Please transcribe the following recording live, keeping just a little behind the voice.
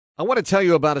I want to tell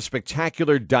you about a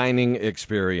spectacular dining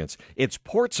experience. It's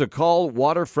Ports a Call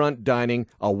Waterfront Dining,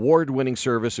 award-winning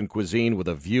service and cuisine with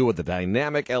a view of the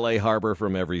dynamic L.A. harbor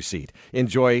from every seat.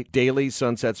 Enjoy daily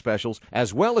sunset specials,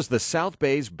 as well as the South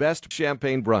Bay's best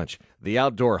champagne brunch. The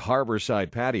outdoor harborside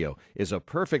patio is a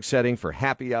perfect setting for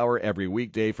happy hour every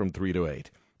weekday from 3 to 8.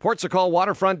 Ports a Call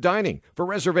Waterfront Dining. For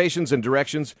reservations and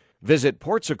directions, visit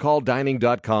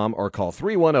portsacalldining.com or call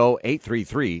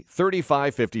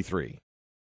 310-833-3553.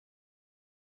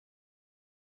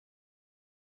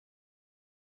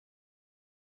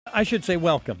 I should say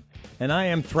welcome, and I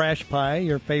am Thrashpie,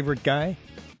 your favorite guy.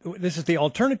 This is the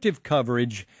alternative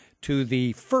coverage to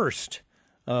the first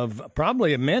of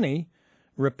probably many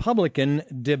Republican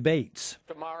debates.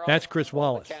 That's Chris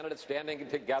Wallace.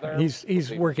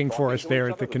 He's working for us there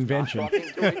at the convention.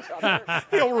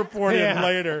 He'll report in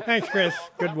later. Thanks, Chris.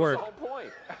 Good work.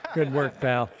 Good work,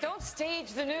 pal. Don't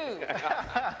stage the news.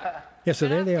 Yeah, so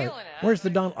there they are. Where's the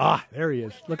Donald? Ah, there he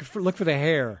is. Look for the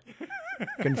hair.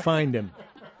 Can find him.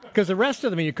 Because the rest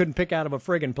of them you couldn't pick out of a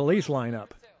friggin' police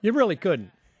lineup. You really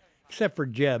couldn't. Except for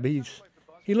Jeb. He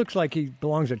looks like he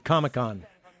belongs at Comic-Con.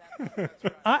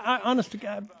 I honest to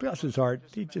God, bless his heart,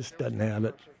 he just doesn't have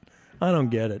it. I don't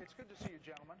get it.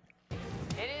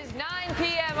 It is 9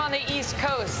 p.m. on the East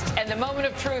Coast, and the moment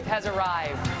of truth has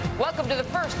arrived. Welcome to the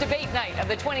first debate night of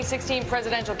the 2016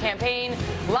 presidential campaign,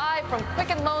 live from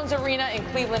Quicken Loans Arena in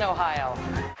Cleveland, Ohio.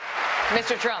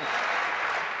 Mr. Trump,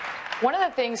 one of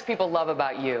the things people love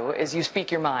about you is you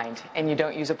speak your mind and you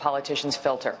don't use a politician's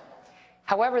filter.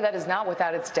 However, that is not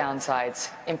without its downsides,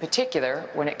 in particular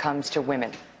when it comes to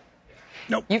women.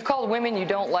 Nope. You've called women you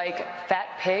don't like fat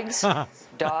pigs,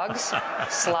 dogs,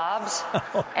 slobs,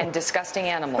 and disgusting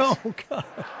animals. Oh, God.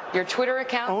 Your Twitter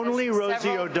account... Only Rosie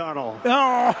O'Donnell. Oh.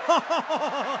 No,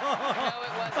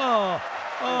 it wasn't. Oh.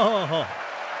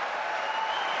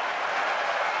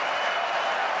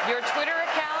 Your Twitter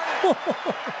account...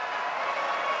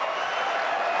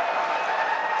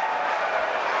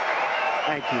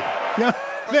 Thank you. No,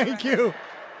 thank you.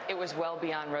 It was well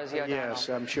beyond Rosie O'Donnell. Yes,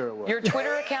 I'm sure it was. Your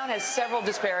Twitter account has several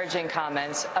disparaging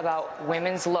comments about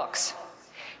women's looks.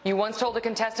 You once told a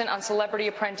contestant on Celebrity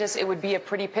Apprentice it would be a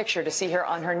pretty picture to see her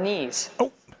on her knees.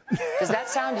 Oh. Does that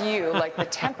sound to you like the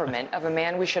temperament of a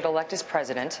man we should elect as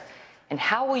president? And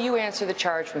how will you answer the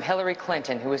charge from Hillary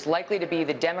Clinton, who is likely to be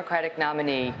the Democratic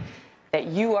nominee, that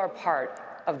you are part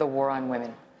of the war on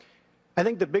women? I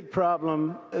think the big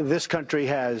problem this country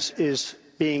has is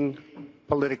being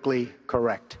politically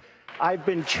correct.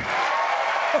 It's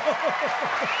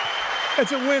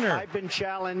a winner. I've been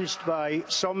challenged by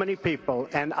so many people,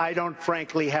 and I don't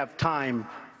frankly have time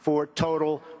for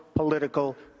total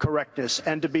political correctness.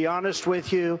 And to be honest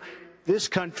with you, this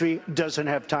country doesn't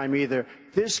have time either.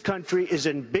 This country is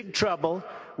in big trouble.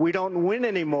 We don't win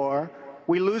anymore.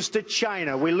 We lose to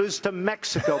China. We lose to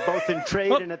Mexico, both in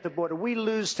trade and at the border. We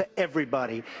lose to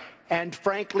everybody. And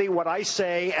frankly, what I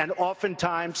say, and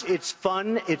oftentimes it's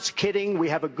fun, it's kidding, we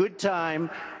have a good time,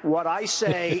 what I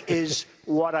say is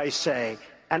what I say.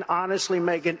 And honestly,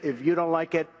 Megan, if you don't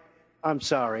like it, I'm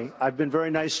sorry. I've been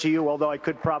very nice to you, although I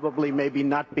could probably maybe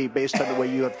not be based on the way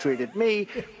you have treated me,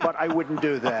 but I wouldn't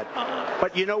do that.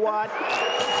 But you know what?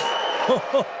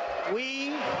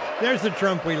 There's the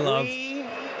Trump we love. We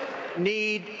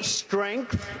need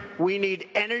strength, we need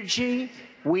energy,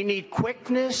 we need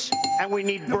quickness, and we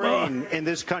need brain in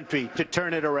this country to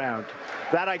turn it around.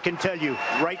 That I can tell you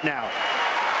right now.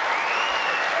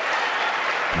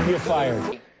 You're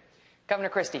fired. Governor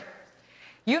Christie,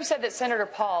 you have said that Senator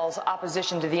Paul's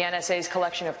opposition to the NSA's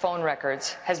collection of phone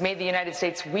records has made the United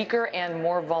States weaker and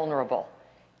more vulnerable,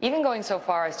 even going so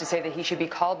far as to say that he should be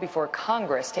called before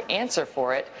Congress to answer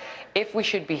for it if we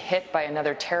should be hit by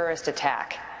another terrorist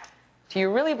attack. Do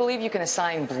you really believe you can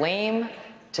assign blame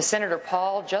to Senator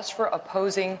Paul just for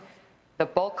opposing the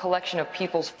bulk collection of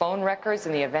people's phone records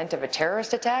in the event of a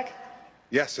terrorist attack?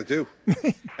 Yes, I do.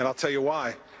 And I'll tell you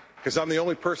why. Because I'm the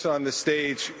only person on this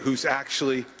stage who's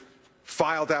actually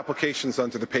filed applications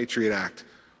under the Patriot Act,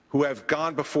 who have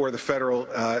gone before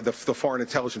the the Foreign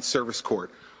Intelligence Service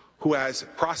Court, who has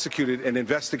prosecuted and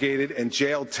investigated and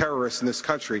jailed terrorists in this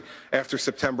country after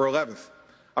September 11th.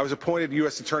 I was appointed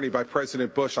U.S. Attorney by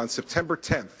President Bush on September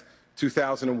 10th,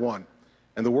 2001.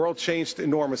 And the world changed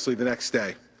enormously the next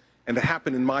day. And it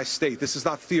happened in my state. This is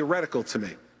not theoretical to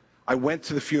me. I went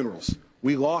to the funerals.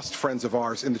 We lost friends of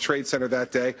ours in the Trade Center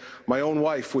that day. My own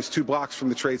wife was 2 blocks from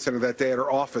the Trade Center that day at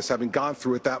her office, having gone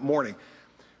through it that morning.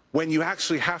 When you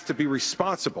actually have to be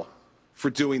responsible for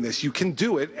doing this. You can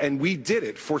do it, and we did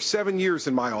it for 7 years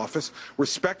in my office,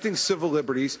 respecting civil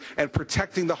liberties and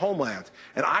protecting the homeland.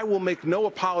 And I will make no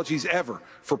apologies ever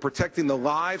for protecting the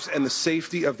lives and the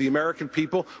safety of the American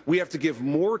people. We have to give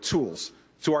more tools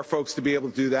to our folks to be able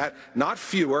to do that, not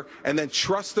fewer, and then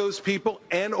trust those people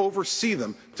and oversee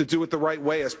them to do it the right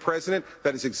way. As president,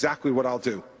 that is exactly what I'll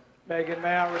do. Megan,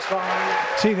 may I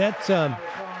respond? See, that's Go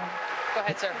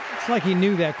ahead, sir. it's like he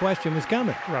knew that question was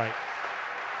coming. Right.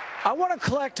 I want to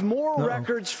collect more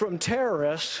records from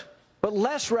terrorists, but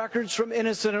less records from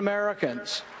innocent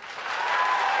Americans.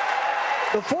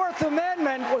 The Fourth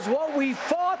Amendment was what we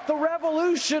fought the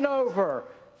revolution over.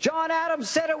 John Adams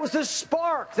said it was the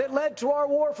spark that led to our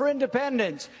war for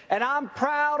independence. And I'm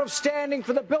proud of standing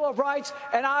for the Bill of Rights,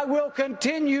 and I will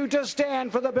continue to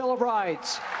stand for the Bill of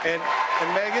Rights. And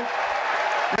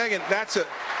Megan, that's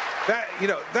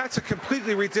a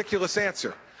completely ridiculous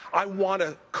answer. I want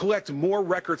to collect more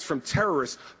records from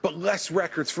terrorists, but less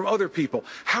records from other people.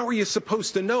 How are you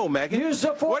supposed to know, Megan? Use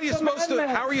the Fourth What are you supposed Amendment.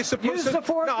 to? How are you supposed Use to? the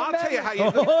Fourth No, I'll tell you how you.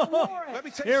 Let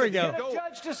me tell you. Here we something. go. Get a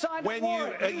judge to sign When the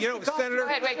warrant. you, Senator. Go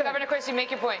ahead, wait, Governor Christie, make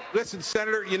your point. Listen,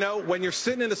 Senator, when you're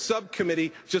sitting in a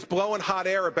subcommittee just blowing hot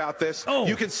air about this,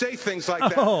 you can say things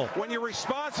like that. When you're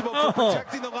responsible for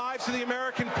protecting the lives of the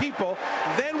American people,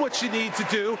 then what you need to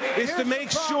do is to make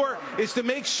sure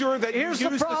that you use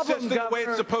the system the way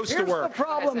it's supposed to work. Here's the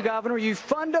problem, Governor. You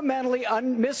fundamentally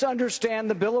misunderstand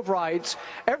the Bill of Rights.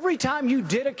 Every time you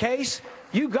did a case,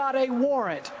 you got a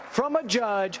warrant from a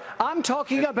judge. I'm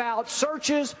talking about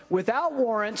searches without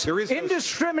warrants,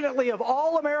 indiscriminately of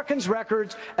all Americans'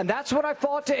 records, and that's what I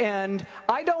fought to end.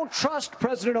 I don't trust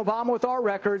President Obama with our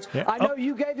records. Yeah. I know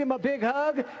you gave him a big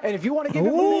hug, and if you want to give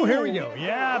him a meal, here we go.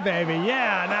 Yeah, baby.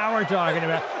 Yeah, now we're talking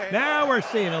about. Now we're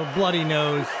seeing a bloody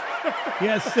nose.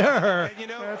 Yes, sir.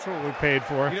 And That's what we paid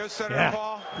for. Senator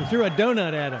Paul. You threw a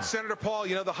donut at him. Senator Paul,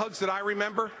 the hugs that I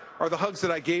remember are the hugs that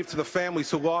I gave to the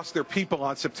families who lost their people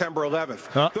on September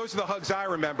 11th. Those are the hugs I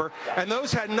remember, and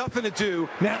those had nothing to do.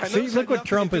 Now, see, look what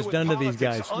Trump has done to these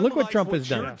guys. Look what Trump has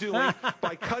done. You're doing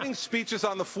by cutting speeches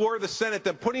on the floor of the Senate,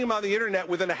 then putting them on the internet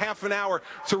within a half an hour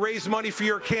to raise money for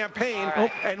your campaign,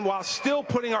 and while still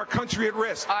putting our country at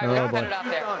risk. All right, we're going to cut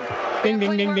it off there. Ding,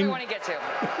 ding, ding, ding. We want to get to.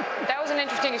 That was an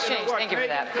interesting exchange. Thank you for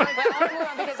that. But I want to move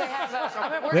on because I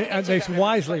have. They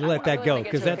wisely let that go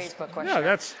because that's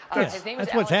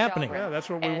that's what's happening. Yeah, that's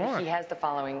what we want. He has the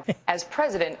following. As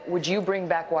president, would you bring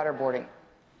back waterboarding?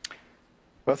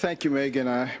 Well, thank you, Megan.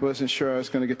 I wasn't sure I was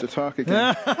going to get to talk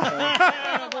again.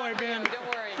 Oh, boy, Ben. Don't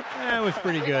worry. That was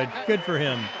pretty good. Good for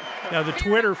him. Now, the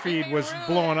Twitter feed was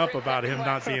blowing up about him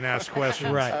not being asked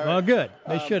questions. Right. Well, good.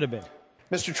 They should have been.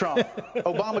 Mr. Trump,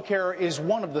 Obamacare is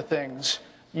one of the things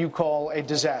you call a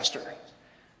disaster.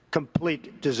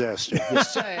 Complete disaster. You're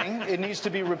saying it needs to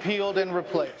be repealed and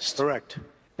replaced. Correct.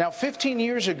 Now, 15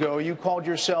 years ago, you called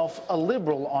yourself a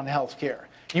liberal on health care.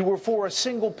 You were for a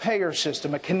single-payer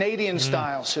system, a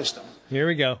Canadian-style system. Here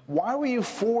we go. Why were you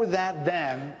for that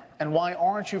then, and why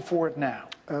aren't you for it now?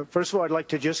 First of all, I'd like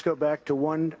to just go back to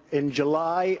one. In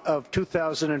July of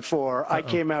 2004, I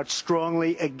came out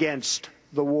strongly against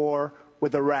the war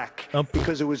with Iraq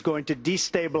because it was going to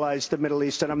destabilize the Middle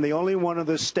East, and I'm the only one on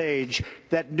the stage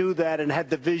that knew that and had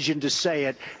the vision to say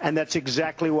it, and that's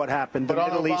exactly what happened. The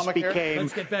Middle East became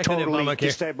totally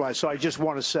destabilized. So I just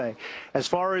want to say, as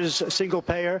far as single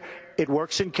payer, it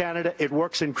works in Canada. It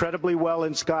works incredibly well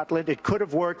in Scotland. It could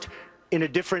have worked in a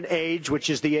different age, which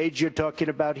is the age you're talking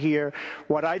about here.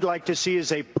 What I'd like to see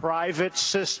is a private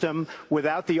system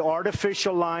without the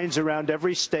artificial lines around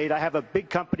every state. I have a big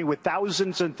company with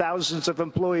thousands and thousands of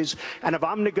employees, and if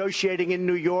I'm negotiating in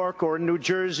New York or in New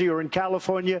Jersey or in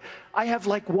California, I have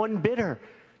like one bidder.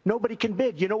 Nobody can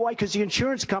bid. You know why? Because the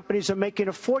insurance companies are making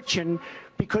a fortune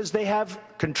because they have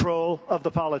control of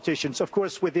the politicians. Of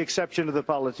course, with the exception of the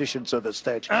politicians on the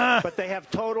stage. But they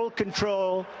have total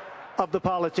control of the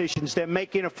politicians. They're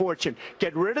making a fortune.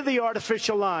 Get rid of the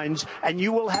artificial lines, and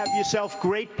you will have yourself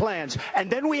great plans.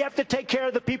 And then we have to take care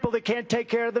of the people that can't take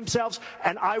care of themselves,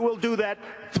 and I will do that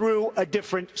through a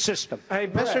different system. Hey,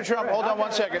 Mr. Trump, hold on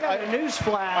one second. I got a news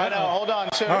flash. I know, hold on.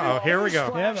 Here we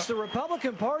go. The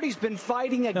Republican Party's been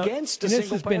fighting against a and this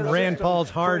has been Rand Paul's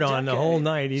hard on the whole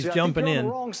night. He's jumping I think you're in. on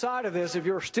the wrong side of this if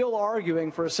you're still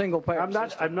arguing for a single payer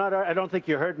system. I don't think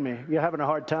you heard me. You're having a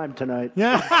hard time tonight.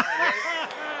 Yeah.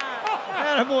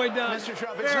 Attaboy, Doug. Mr.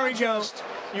 Trump, it's not just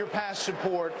your past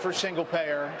support for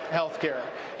single-payer health care.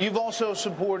 You've also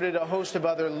supported a host of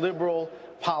other liberal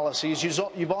policies.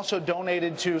 You've also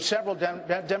donated to several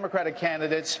Democratic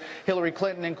candidates, Hillary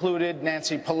Clinton included,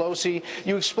 Nancy Pelosi.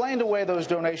 You explained away those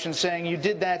donations, saying you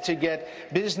did that to get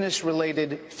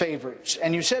business-related favors.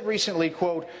 And you said recently,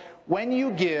 quote, when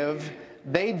you give,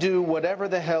 they do whatever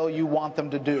the hell you want them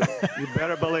to do. You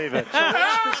better believe it. So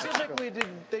what specifically did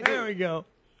they do? There we go.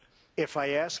 If I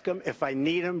ask them, if I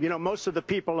need them, you know, most of the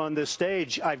people on this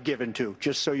stage I've given to,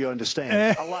 just so you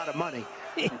understand. A lot of money.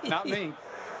 Not me.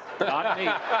 Not me.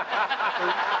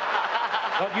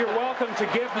 But you're welcome to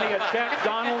give me a check,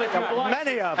 Donald, if you'd like.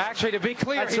 Many of them. Actually, to be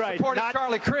clear, That's he right. supported Not-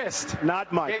 Charlie Crist.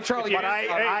 Not Mike. Gave Charlie But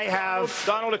I have.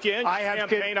 Donald, if you end I your have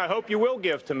campaign, I hope you will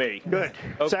give to me. Good.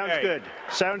 Okay. Sounds good.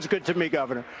 Sounds good to me,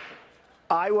 Governor.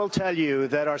 I will tell you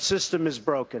that our system is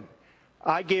broken.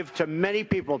 I give to many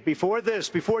people. Before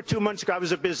 2 months ago, I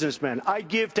was a businessman. I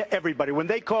give to everybody. When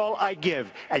they call, I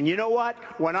give. And you know what?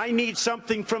 When I need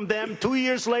something from them, 2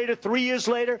 years later, 3 years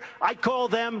later, I call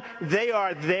them. They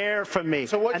are there for me.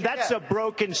 So what'd and you that's get? a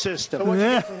broken system. So what did you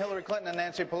get from Hillary Clinton and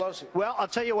Nancy Pelosi? Well, I'll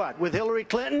tell you what. With Hillary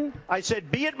Clinton, I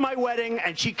said, be at my wedding,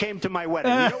 and she came to my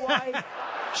wedding. You know why?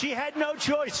 She had no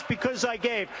choice because I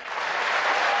gave.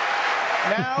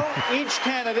 Now, each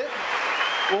candidate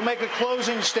will make a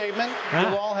closing statement.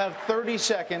 You'll all have 30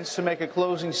 seconds to make a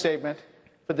closing statement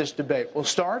for this debate. We'll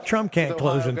start. Trump can't with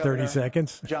close Ohio in 30 Governor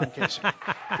seconds. John Kasich.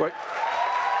 What,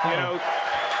 you know,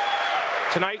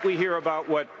 tonight we hear about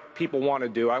what people want to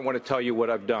do. I want to tell you what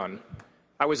I've done.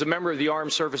 I was a member of the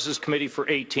Armed Services Committee for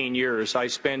 18 years. I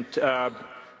spent a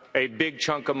big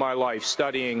chunk of my life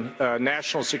studying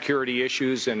national security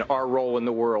issues and our role in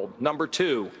the world. Number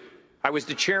two, I was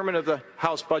the chairman of the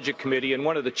House Budget Committee and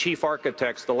one of the chief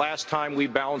architects the last time we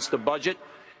balanced the budget,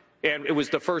 and it was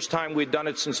the first time we'd done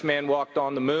it since man walked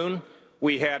on the moon.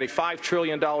 We had a $5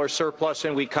 trillion surplus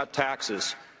and we cut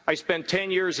taxes. I spent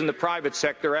 10 years in the private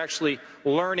sector actually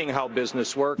learning how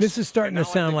business works. This is starting to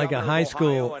sound like a high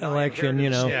school election,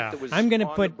 you know. Yeah. I'm going to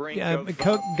put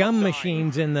Coke gum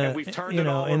machines in the, you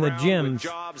know, in the gyms.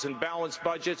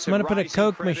 I'm going to put a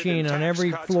Coke machine on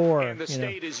every floor. And the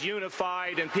state is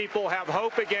unified and people have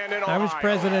hope again in Ohio. I was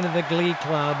president of the Glee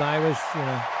Club. I was, you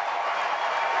know.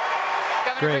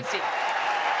 Governor Great. Christie.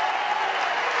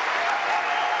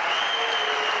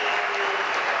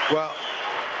 Well,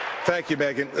 thank you,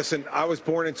 Megan. Listen, I was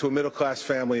born into a middle-class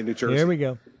family in New Jersey. Here we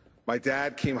go. My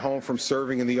dad came home from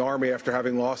serving in the Army after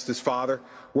having lost his father,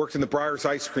 worked in the Breyers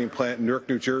ice cream plant in Newark,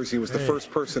 New Jersey, was the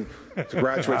first person to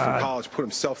graduate from college, put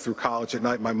himself through college at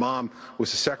night. My mom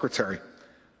was a secretary.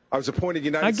 I was appointed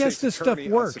United I guess States this stuff Attorney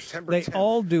on works. September They 10th,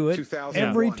 all do it 2001.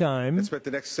 every time, And spent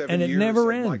the next 7 and it years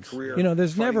never of my ends. career You know,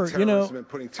 there's fighting never, you terrorism know, and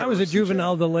putting I was a terrorists in jail.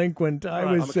 juvenile delinquent. I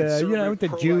was, you know, I went to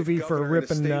conservative, juvie for pro-life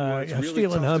ripping, governor in a state where it's really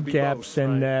stealing tough to be hubcaps, both.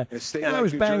 and In a state you know, I like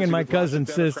was New banging Jersey my with lots of cousin's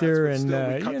Democrats, sister, but and still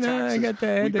we cut you know, I taxes, got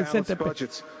we to sent balanced the.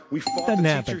 budgets. We fought Doesn't the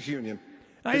happen. teachers union.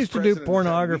 I His used to do president has had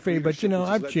pornography, weak but you know,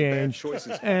 leadership, I've which has led to bad changed,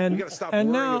 choices. and We gotta stop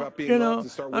worrying now, about being you loved know,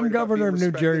 and start I'm worrying about governor of being New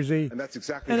respected, Jersey, and that's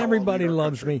exactly and how I'll everybody lead our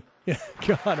loves country. me.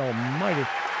 God Almighty.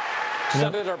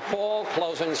 Senator Paul,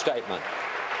 closing statement.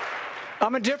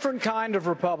 I'm a different kind of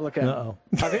Republican. Uh-oh.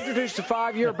 I've introduced a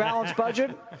 5-year balanced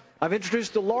budget. I've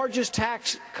introduced the largest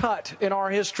tax cut in our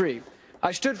history.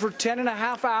 I stood for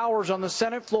 10.5 hours on the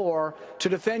Senate floor to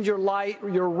defend your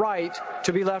right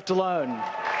to be left alone.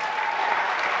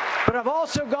 But I've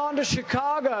also gone to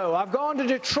Chicago. I've gone to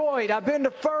Detroit. I've been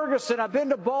to Ferguson. I've been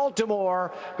to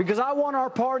Baltimore because I want our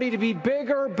party to be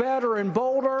bigger, better, and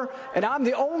bolder. And I'm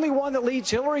the only one that leads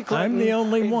Hillary Clinton. I'm the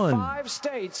only in one. 5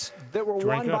 states that were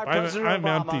Drink won by up. President I'm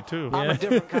Obama. empty, too. I'm a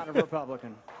different kind of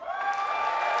Republican.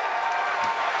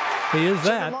 He is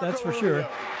that, that's for sure.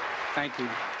 Thank you.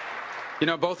 You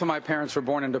know, both of my parents were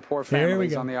born into poor There we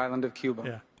families go. on the island of Cuba.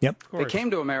 Yeah. Yep. They came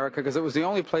to America because it was the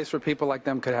only place where people like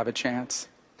them could have a chance.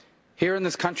 Here in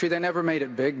this country, they never made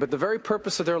it big, but the very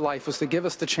purpose of their life was to give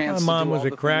us the chance My mom to do was all a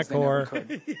the crack things they never whore.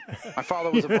 could. My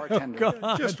father was a bartender.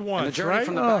 God. Just And the once, journey right?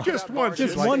 from the back of Just that bar once. to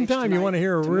Just the one stage time you tonight, wanna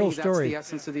hear a to real me, story. That's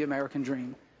the essence of the American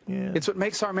dream. Yeah. It's what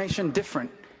makes our nation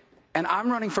different. And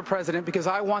I'm running for president because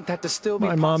I want that to still be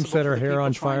My mom possible set her for the hair people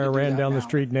on trying to fire, do ran that down the now.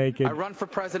 street naked. I run for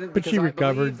president But because she I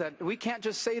recovered. believe that we can't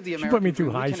just save the She American put me through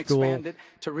dream. high We can school. expand it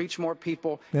to reach more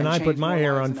people. Then and I change put my more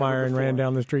hair lives on than fire ever and ran before.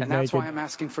 down the street And that's why naked. I'm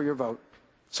asking for your vote,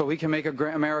 so we can make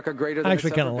America greater than I actually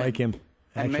it's ever kind of like been, him.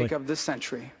 and make Actually. of this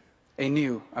century a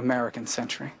new American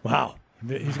century. Wow.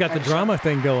 He's got the drama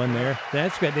thing going there.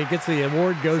 That's good. He gets the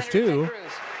award, goes Senator to. Ted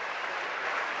Cruz.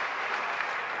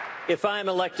 If I am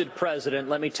elected president,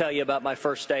 let me tell you about my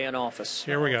first day in office.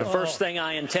 Here we go. The first thing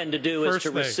I intend to do is First to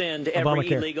thing. rescind every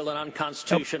Obamacare. illegal and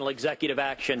unconstitutional executive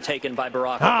action taken by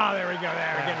Barack Obama. Ah, there we go.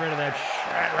 There, we're getting rid of that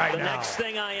shit right The now. next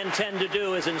thing I intend to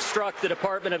do is instruct the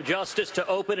Department of Justice to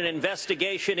open an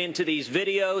investigation into these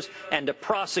videos and to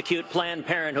prosecute Planned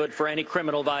Parenthood for any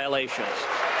criminal violations.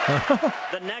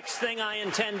 The next thing I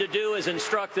intend to do is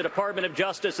instruct the Department of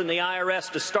Justice and the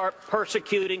IRS to start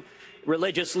persecuting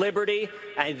religious liberty.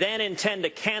 I then intend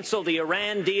to cancel the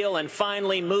Iran deal and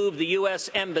finally move the U.S.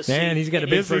 Embassy. Man, he's got a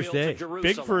big first day.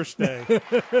 Big first day.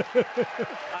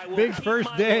 Big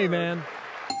first day, man.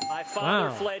 My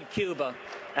father fled Cuba,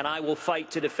 and I will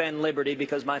fight to defend liberty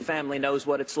because my family knows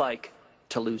what it's like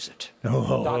to lose it.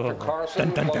 Dr.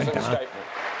 Carson, closing statement.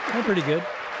 That's pretty good.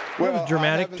 Well, that was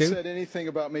dramatic, I haven't too. said anything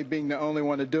about me being the only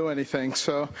one to do anything,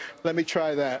 so let me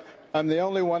try that. I'm the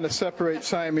only one to separate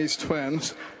Siamese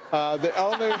twins. The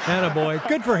only Attaboy.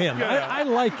 Good for him. I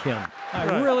like him.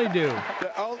 I really do.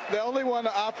 The only one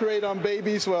to operate on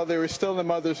babies while they were still in the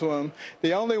mother's womb.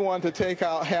 The only one to take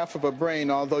out half of a brain,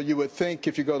 although you would think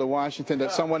if you go to Washington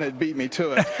that someone had beat me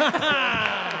to it. Attaboy.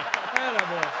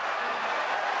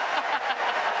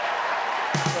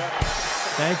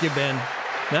 Thank you, Ben.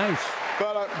 Nice.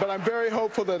 But I'm very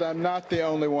hopeful that I'm not the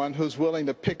only one who's willing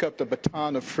to pick up the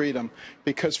baton of freedom,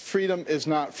 because freedom is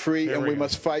not free, and we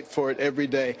must fight for it every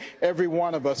day. Every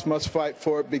one of us must fight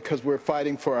for it because we're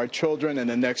fighting for our children and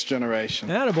the next generation.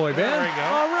 Attaboy, Ben. There we go.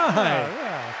 All right.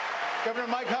 Yeah. Governor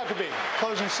Mike Huckabee,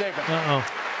 closing statement.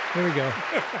 Here we go.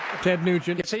 Ted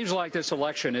Nugent. It seems like this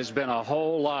election has been a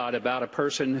whole lot about a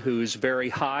person who's very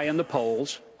high in the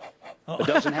polls, but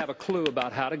doesn't have a clue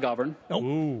about how to govern.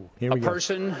 Ooh, here we go. A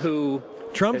person who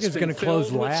Trump is going to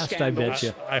close last, I bet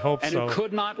you. I hope and so. who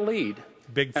could not lead.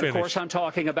 Big and finish. of course, I'm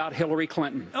talking about Hillary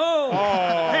Clinton. Oh,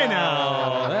 hey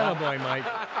now. Attaboy, Mike.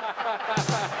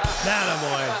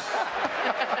 Attaboy.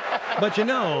 But you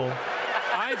know,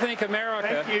 I think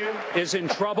America is in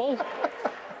trouble,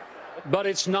 but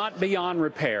it's not beyond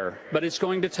repair. But it's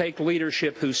going to take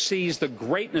leadership who sees the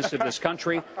greatness of this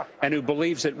country and who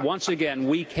believes that once again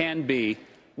we can be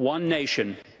one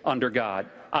nation under God.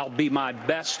 I'll be my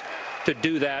best to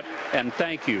do that, and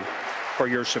thank you for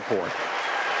your support.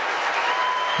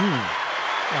 All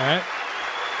right.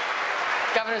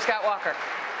 Governor Scott Walker.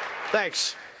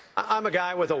 Thanks. I'm a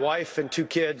guy with a wife and 2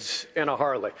 kids and a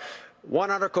Harley. One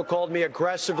article called me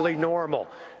aggressively normal.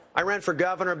 I ran for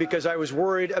governor because I was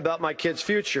worried about my kids'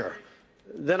 future.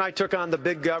 Then I took on the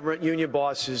big government union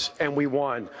bosses, and we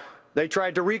won. They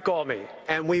tried to recall me,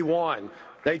 and we won.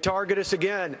 They targeted us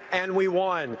again, and we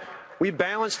won. We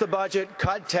balanced the budget,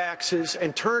 cut taxes,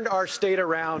 and turned our state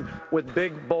around with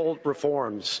big, bold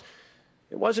reforms.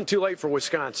 It wasn't too late for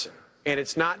Wisconsin, and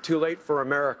it's not too late for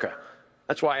America.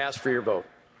 That's why I asked for your vote.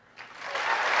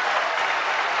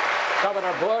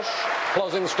 Governor Bush,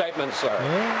 closing statement, sir.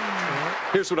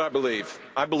 Here's what I believe.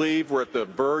 I believe we're at the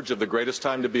verge of the greatest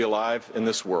time to be alive in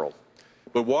this world.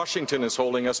 But Washington is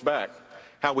holding us back.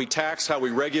 How we tax, how we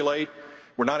regulate.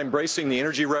 We're not embracing the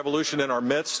energy revolution in our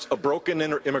midst, a broken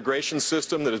immigration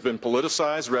system that has been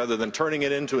politicized rather than turning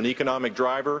it into an economic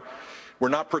driver. We're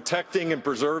not protecting and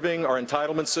preserving our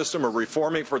entitlement system or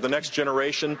reforming for the next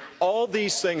generation. All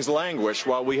these things languish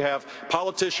while we have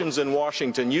politicians in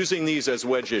Washington using these as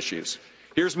wedge issues.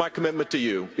 Here's my commitment to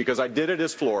you, because I did it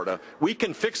as Florida. We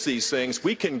can fix these things.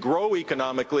 We can grow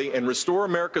economically and restore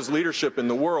America's leadership in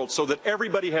the world so that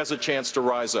everybody has a chance to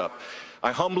rise up.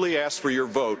 I humbly ask for your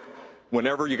vote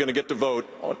whenever you're going to get to vote,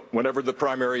 whenever the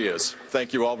primary is.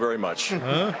 Thank you all very much.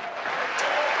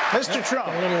 Mr. Trump.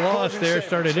 A little lost there,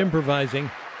 started improvising.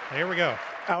 Here we go.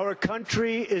 Our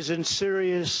country is in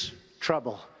serious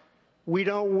trouble. We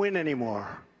don't win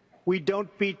anymore. We don't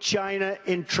beat China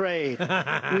in trade.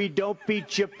 We don't beat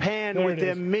Japan with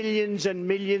their millions and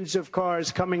millions of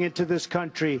cars coming into this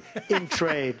country in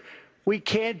trade. We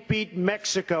can't beat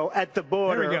Mexico at the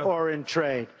border or in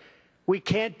trade. We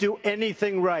can't do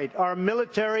anything right. Our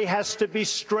military has to be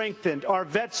strengthened. Our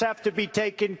vets have to be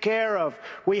taken care of.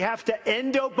 We have to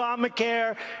end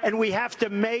Obamacare, and we have to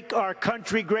make our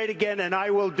country great again, and I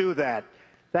will do that.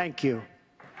 Thank you.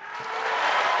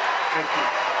 Thank you.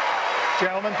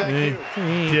 Gentlemen, thank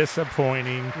you.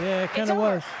 Disappointing. Yeah, it kind of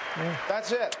was. Yeah.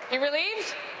 That's it. You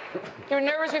relieved? You were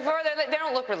nervous before? They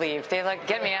don't look relieved. They like,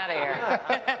 get me out of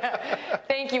here.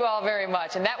 Thank you all very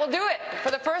much. And that will do it for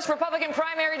the first Republican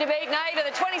primary debate night of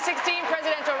the 2016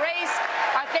 presidential race.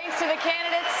 Our thanks to the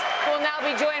candidates, who will now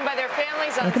be joined by their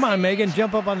families. Now, come on, Megan,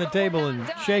 jump up on the table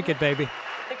and shake it, baby.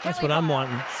 That's what I'm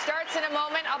wanting. Starts in a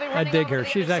moment. I'll be I dig her.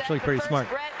 She's actually pretty smart.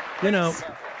 You know,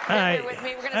 We're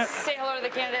going to say hello to the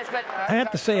candidates, but I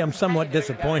have to say I'm somewhat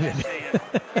disappointed.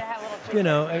 You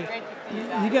know,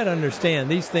 you got to understand,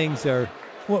 these things are,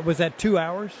 what was that, 2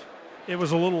 hours? It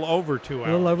was a little over 2 hours.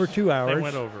 A little over 2 hours. They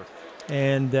went over.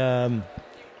 And,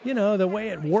 you know, the way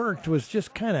it worked was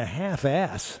just kind of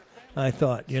half-ass, I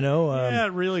thought, you know. Yeah,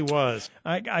 it really was.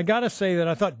 I got to say that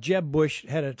I thought Jeb Bush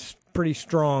had a pretty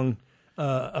strong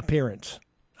appearance.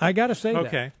 I got to say that.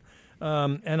 Okay.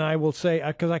 And I will say,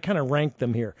 because I kind of ranked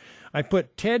them here. I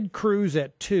put Ted Cruz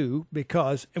at 2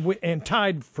 and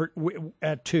tied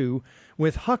at 2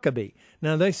 with Huckabee.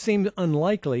 Now, they seemed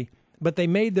unlikely, but they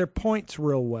made their points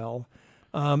real well.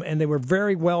 And they were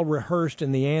very well rehearsed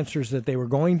in the answers that they were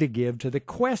going to give to the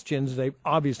questions they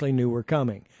obviously knew were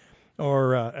coming,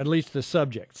 or at least the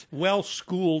subjects.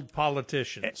 Well-schooled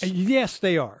politicians. Yes,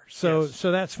 they are. So Yes.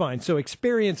 so that's fine. So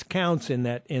experience counts in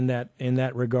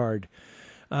that regard.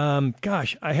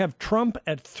 Gosh, I have Trump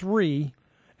at 3,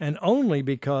 and only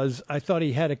because I thought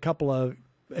he had a couple of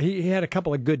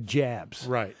good jabs.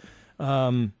 Right.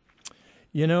 I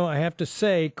have to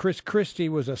say Chris Christie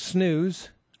was a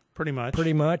snooze.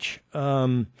 Pretty much.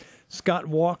 Scott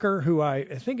Walker, who I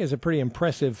think is a pretty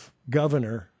impressive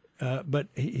governor, but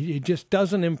he just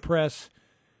doesn't impress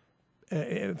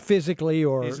physically,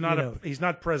 or he's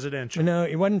not presidential. No,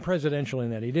 he wasn't presidential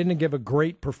in that. He didn't give a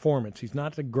great performance. He's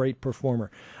not a great performer.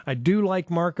 I do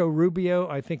like Marco Rubio.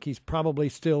 I think he's probably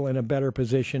still in a better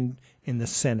position in the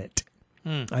Senate.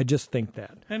 I just think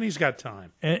that. And he's got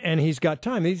time. And he's got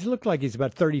time. He's looked like he's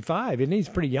about 35, and he's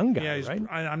a pretty young guy, right?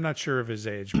 I'm not sure of his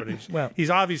age, but he's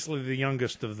obviously the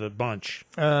youngest of the bunch.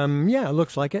 Yeah, it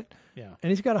looks like it. Yeah. And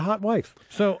he's got a hot wife.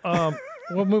 So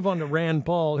we'll move on to Rand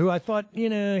Paul, who I thought,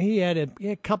 he had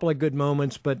a couple of good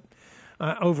moments, but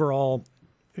overall,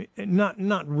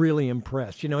 not really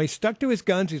impressed. He stuck to his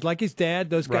guns. He's like his dad.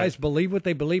 Those guys believe what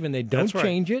they believe, and they don't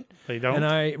change it. They don't. And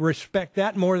I respect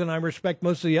that more than I respect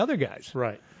most of the other guys.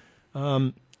 Right.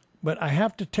 But I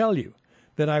have to tell you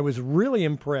that I was really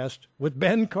impressed with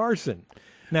Ben Carson.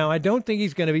 Now, I don't think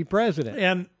he's going to be president.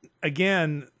 And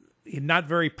again, not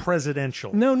very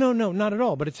presidential. No, not at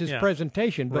all. But it's his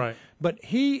presentation. But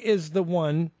he is the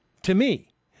one, to me,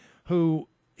 who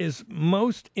is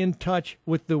most in touch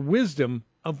with the wisdom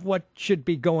of what should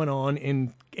be going on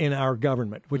in our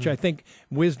government, which I think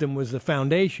wisdom was the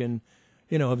foundation,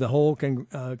 of the whole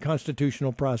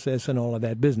constitutional process and all of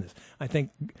that business. I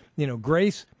think,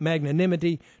 grace,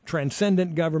 magnanimity,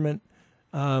 transcendent government,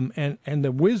 and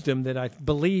the wisdom that I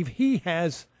believe he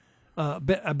has a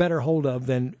better hold of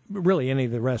than really any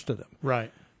of the rest of them.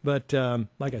 Right. But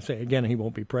like I say, again, he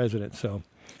won't be president. So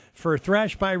for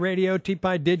Thrashpie Radio,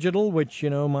 T-Pie Digital, which,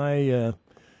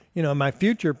 my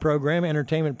future program,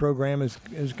 entertainment program, is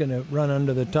going to run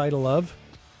under the title of,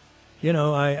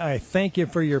 I thank you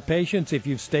for your patience if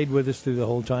you've stayed with us through the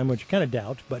whole time, which I kind of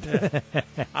doubt. But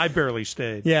I barely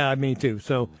stayed. Yeah, me too.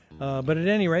 So, but at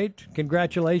any rate,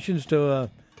 congratulations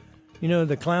to,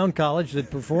 the clown college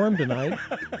that performed tonight.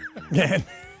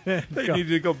 They need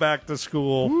to go back to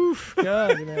school. Oof,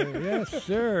 God, yes,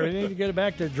 sir. They need to get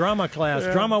back to drama class,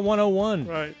 Drama 101.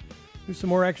 Right. Do some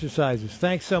more exercises.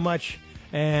 Thanks so much.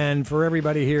 And for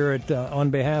everybody here on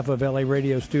behalf of LA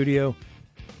Radio Studio,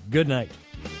 good night.